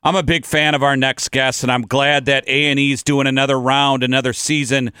I'm a big fan of our next guest, and I'm glad that A&E is doing another round, another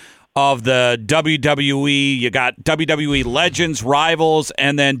season of the WWE. You got WWE Legends, Rivals,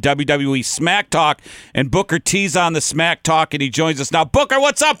 and then WWE Smack Talk. And Booker T's on the Smack Talk, and he joins us now. Booker,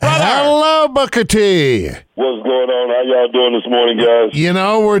 what's up, brother? Hello, Booker T. What's going on? How y'all doing this morning, guys? You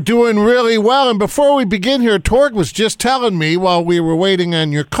know, we're doing really well. And before we begin here, Torg was just telling me while we were waiting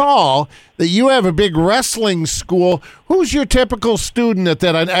on your call that you have a big wrestling school. Who's your typical student at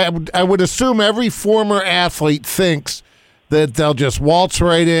that? I would assume every former athlete thinks that they'll just waltz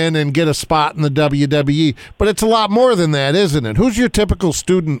right in and get a spot in the WWE. But it's a lot more than that, isn't it? Who's your typical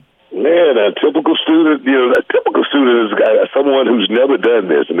student? Man, a typical student, is someone who's never done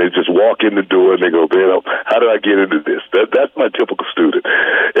this, and they just walk in the door and they go, man, how did I get into this? That's my typical student.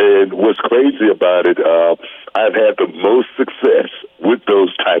 And what's crazy about it, I've had the most success with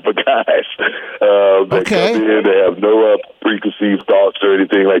those type of guys. They come in, they have no preconceived thoughts or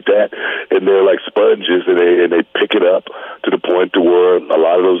anything like that, and they're like sponges, and they pick it up to the point to where a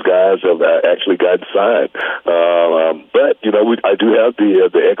lot of those guys have actually gotten signed. But you know, I do have the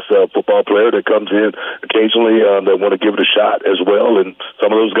ex-football player that comes in occasionally that want to give it a shot as well, and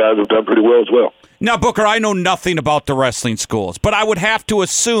some of those guys have done pretty well as well. Now, Booker, I know nothing about the wrestling schools, but I would have to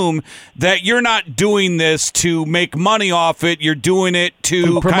assume that you're not doing this to make money off it. You're doing it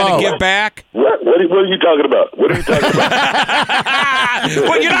to kind of give back. What are you talking about? What are you talking about?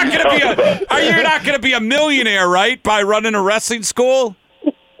 Well, you're not going to be a millionaire, right, by running a wrestling school?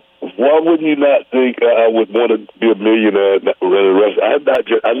 Why wouldn't you not think I would want to be a millionaire? I'm not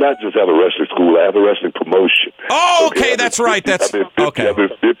just have a wrestling school. I have a wrestling promotion. Oh, okay, that's right. Okay. I'm in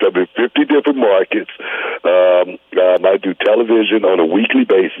 50 different markets. I do television on a weekly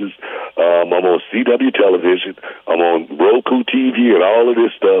basis. I'm on CW television. I'm on Roku TV and all of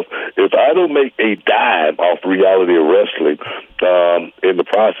this stuff. If I don't make a dime off reality of wrestling in the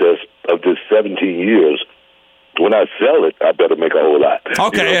process of this 17 years, when I sell it, I better make a whole lot.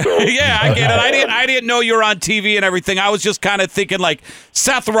 Okay, you know, so. Yeah, I get it. I didn't know you were on TV and everything. I was just kind of thinking like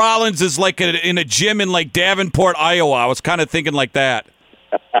Seth Rollins is like in a gym in like Davenport, Iowa. I was kind of thinking like that.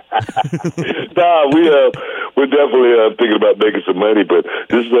 Nah, we're definitely thinking about making some money, but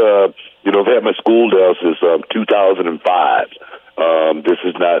this I've had my school down since 2005. This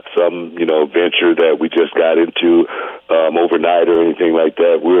is not some, venture that we just got into overnight or anything like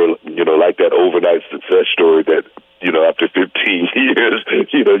that. We're, like that overnight success story that, after 15 years,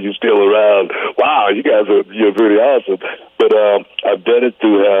 you're still around. Wow, you guys are pretty awesome. But I've done it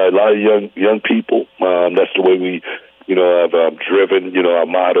through a lot of young people. That's the way we, I've driven. Our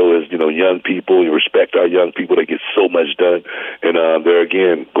motto is, young people. You respect our young people. They get so much done. And they're,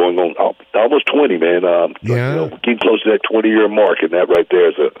 again, going on almost 20, man. Getting close to that 20-year mark, and that right there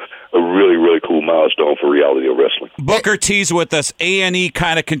is a really, really cool milestone for reality of wrestling. Booker T's with us. A&E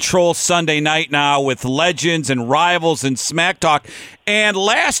kind of controls Sunday night now with Legends and Rivals and Smack Talk. And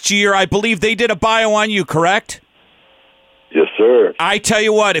last year, I believe they did a bio on you, correct? Yes, sir. I tell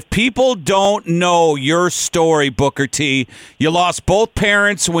you what, if people don't know your story, Booker T, you lost both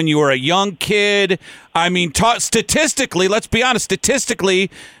parents when you were a young kid. I mean, statistically, let's be honest, statistics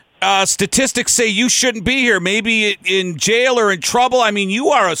say you shouldn't be here, maybe in jail or in trouble. I mean, you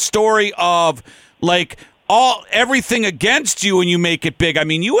are a story of, like, everything against you and you make it big. I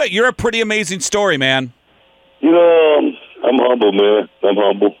mean, you're a pretty amazing story, man. I'm humble, man. I'm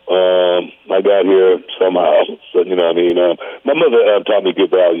humble. I got here somehow. So, my mother taught me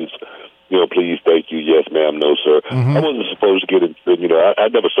good values. Please, thank you, yes, ma'am, no, sir. Mm-hmm. I wasn't supposed to get in, I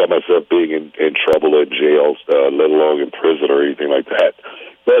never saw myself being in trouble or in jail, let alone in prison or anything like that.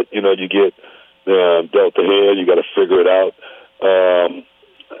 But, you get dealt the hand, you got to figure it out.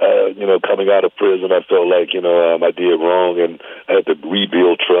 Coming out of prison, I felt like, I did wrong, and I had to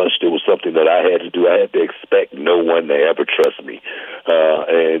rebuild trust. It was something that I had to do. I had to expect no one to ever trust me.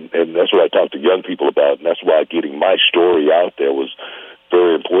 And that's what I talk to young people about, and that's why getting my story out there was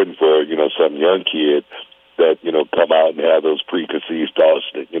very important for, some young kid that, come out and have those preconceived thoughts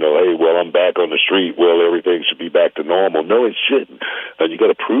that, hey, well, I'm back on the street. Well, everything should be back to normal. No, it shouldn't. You got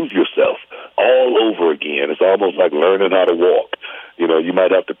to prove yourself all over again. It's almost like learning how to walk. You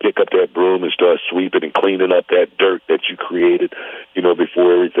might have to pick up that broom and start sweeping and cleaning up that dirt that you created,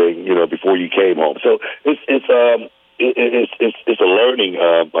 before everything, before you came home. So it's a learning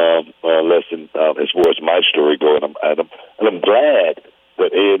lesson as far as my story going. I'm glad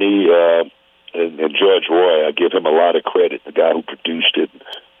that A&E and George Roy, I give him a lot of credit, the guy who produced it,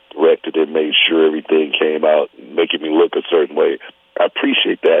 directed it, made sure everything came out, making me look a certain way. I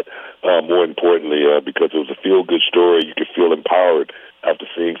appreciate that more importantly because it was a feel-good story. You could feel empowered after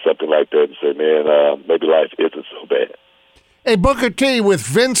seeing something like that and say, man, maybe life isn't so bad. Hey, Booker T, with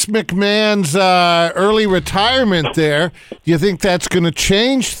Vince McMahon's early retirement there, do you think that's going to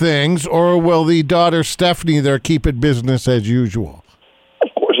change things, or will the daughter Stephanie there keep it business as usual? Of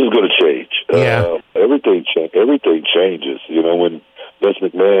course it's going to change. Yeah. Everything changes. You know, when Vince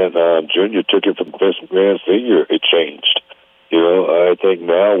McMahon Jr. took it from Vince McMahon Sr., it changed. You know, I think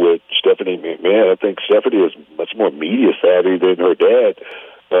now with Stephanie McMahon, I think Stephanie is much more media savvy than her dad.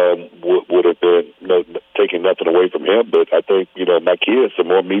 Would have been, taking nothing away from him, but I think, my kids are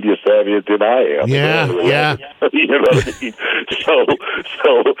more media savvy than I am. Yeah. You know what I mean? So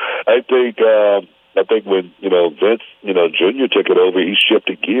I think when, Vince, Jr. took it over, he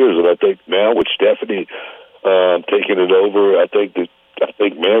shifted gears, and I think now with Stephanie taking it over, I think,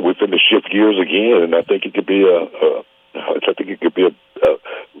 man, we're going to shift gears again, and I think it could be a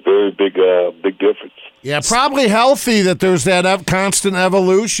very big difference. Yeah, probably healthy that there's that constant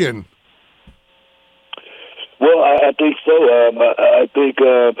evolution. Well, I think so. I think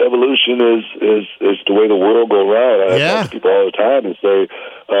evolution is the way the world goes around. I talk to people all the time and say,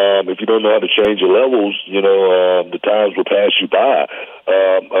 if you don't know how to change your levels, the times will pass you by.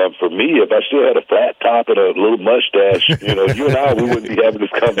 For me, if I still had a flat top and a little mustache, you and I, we wouldn't be having this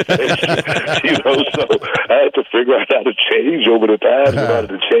conversation. So I had to figure out how to change over the time, how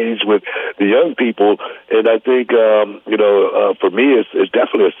to change with the young people. And I think, for me, it's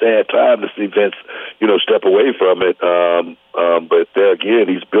definitely a sad time to see Vince, step away from it. But there again,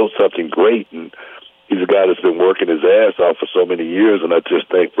 he's built something great, and he's a guy that's been working his ass off for so many years, and I just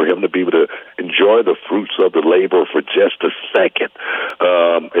think for him to be able to enjoy the fruits of the labor for just a second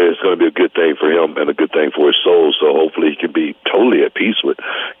is going to be a good thing for him and a good thing for his soul. So hopefully he can be totally at peace with,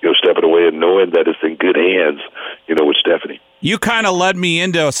 stepping away and knowing that it's in good hands, with Stephanie. You kind of led me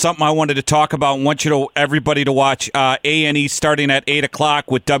into something I wanted to talk about and want everybody to watch A&E starting at 8 o'clock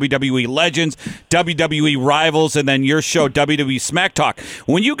with WWE Legends, WWE Rivals, and then your show, WWE Smack Talk.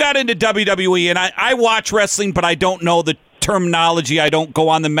 When you got into WWE, and I watch wrestling, but I don't know the terminology. I don't go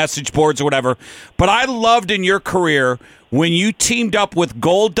on the message boards or whatever. But I loved in your career when you teamed up with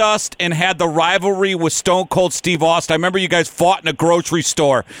Goldust and had the rivalry with Stone Cold Steve Austin. I remember you guys fought in a grocery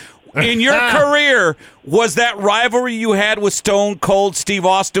store. In your career, was that rivalry you had with Stone Cold Steve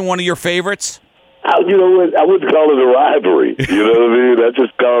Austin one of your favorites? I wouldn't call it a rivalry. You know what I mean? I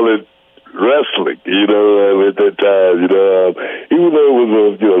just call it wrestling. At that time, even though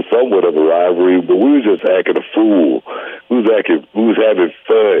it was somewhat of a rivalry, but we were just acting a fool. We was having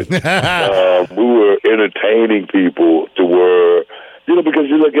fun. We were entertaining people to where. Because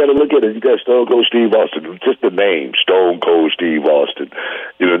you look at it, you got Stone Cold Steve Austin, just the name, Stone Cold Steve Austin.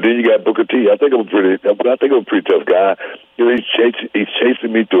 Then you got Booker T. I think I'm a pretty tough guy. He's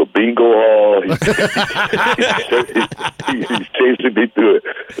chasing me through a bingo hall. He's chasing me through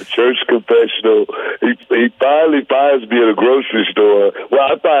a church confessional. He finally finds me in a grocery store. Well,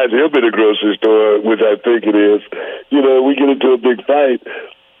 I find him in a grocery store, which I think it is. We get into a big fight.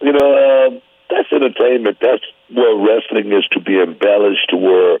 That's entertainment. That's what wrestling is, to be embellished, to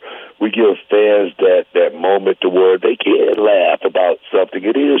where we give fans that moment to where they can laugh about something.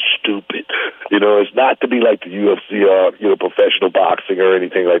 It is stupid. It's not to be like the UFC or, professional boxing or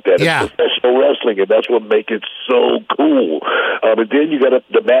anything like that. Yeah. It's professional wrestling, and that's what makes it so cool. And then you got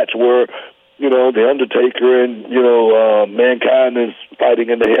the match where, The Undertaker and, Mankind is fighting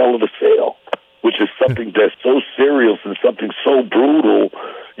in the Hell in a Cell, which is something that's so serious and something so brutal,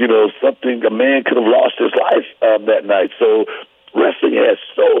 something a man could have lost his life that night. So wrestling has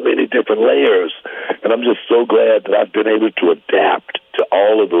so many different layers, and I'm just so glad that I've been able to adapt to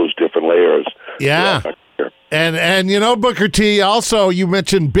all of those different layers. Yeah. And Booker T, also, you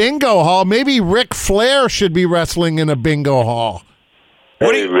mentioned Bingo Hall. Maybe Ric Flair should be wrestling in a Bingo Hall.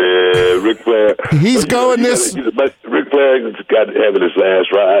 Hey, man, Ric Flair. He's going this. Ric Flair got having his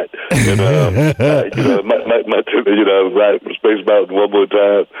last ride. Ride from Space Mountain one more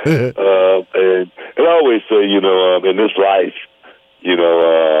time. And I always say, in this life, we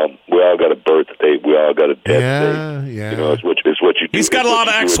all got a birth date. We all got a death date. Yeah. It's what you do. He's got a lot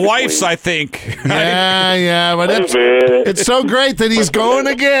of ex-wives, I think. Yeah. But it's so great that he's going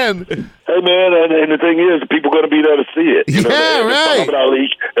again. Hey, man, and the thing is, people are going to be there to see it.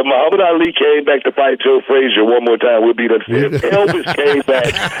 Right. If Muhammad Ali came back to fight Joe Frazier one more time, we'll be there to see it. If Elvis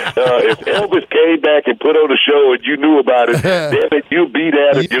came back and put on a show and you knew about it, damn it, you'll be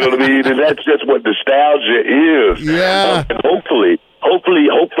there. You know what I mean? And that's just what nostalgia is. Yeah. And hopefully, hope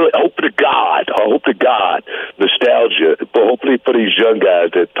to God, nostalgia, but hopefully for these young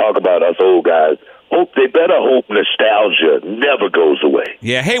guys that talk about us old guys, they better hope nostalgia never goes away.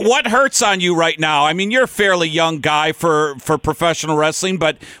 Yeah. Hey, what hurts on you right now? I mean, you're a fairly young guy for professional wrestling,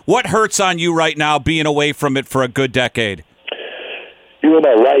 but what hurts on you right now being away from it for a good decade?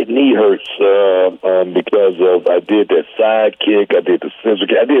 My right knee hurts because of I did that side kick, I did the scissor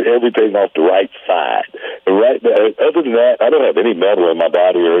kick, I did everything off the right side. And other than that, I don't have any metal in my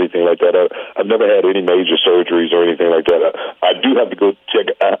body or anything like that. I've never had any major surgeries or anything like that. I do have to go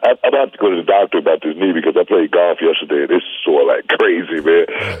check. I'm have to go to the doctor about this knee because I played golf yesterday and it's sore like crazy, man.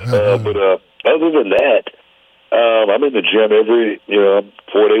 But other than that, I'm in the gym every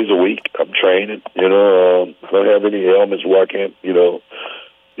 4 days a week. I'm training. I don't have any ailments where I can't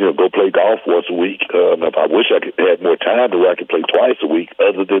go play golf once a week. I wish I could have more time to where I could play twice a week,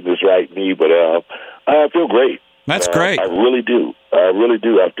 other than this right knee. But I feel great. That's great. I really do.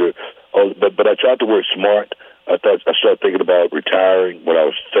 But I tried to work smart. I started thinking about retiring when I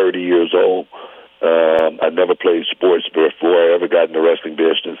was 30 years old. I never played sports before I ever got in the wrestling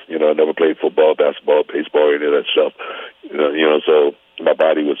business. I never played football, basketball, baseball, any of that stuff. So my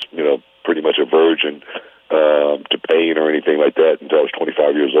body was, pretty much a virgin to pain or anything like that until I was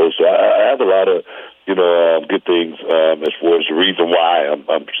 25 years old. So I have a lot of, good things as far as the reason why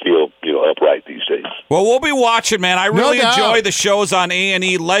I'm still, upright these days. Well, we'll be watching, man. I really doubt. enjoy the shows on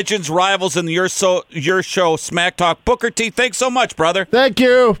A&E, Legends, Rivals, and your show, Smack Talk. Booker T, thanks so much, brother. Thank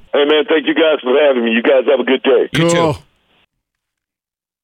you. Hey, man, thank you guys for having me. You guys have a good day. You too.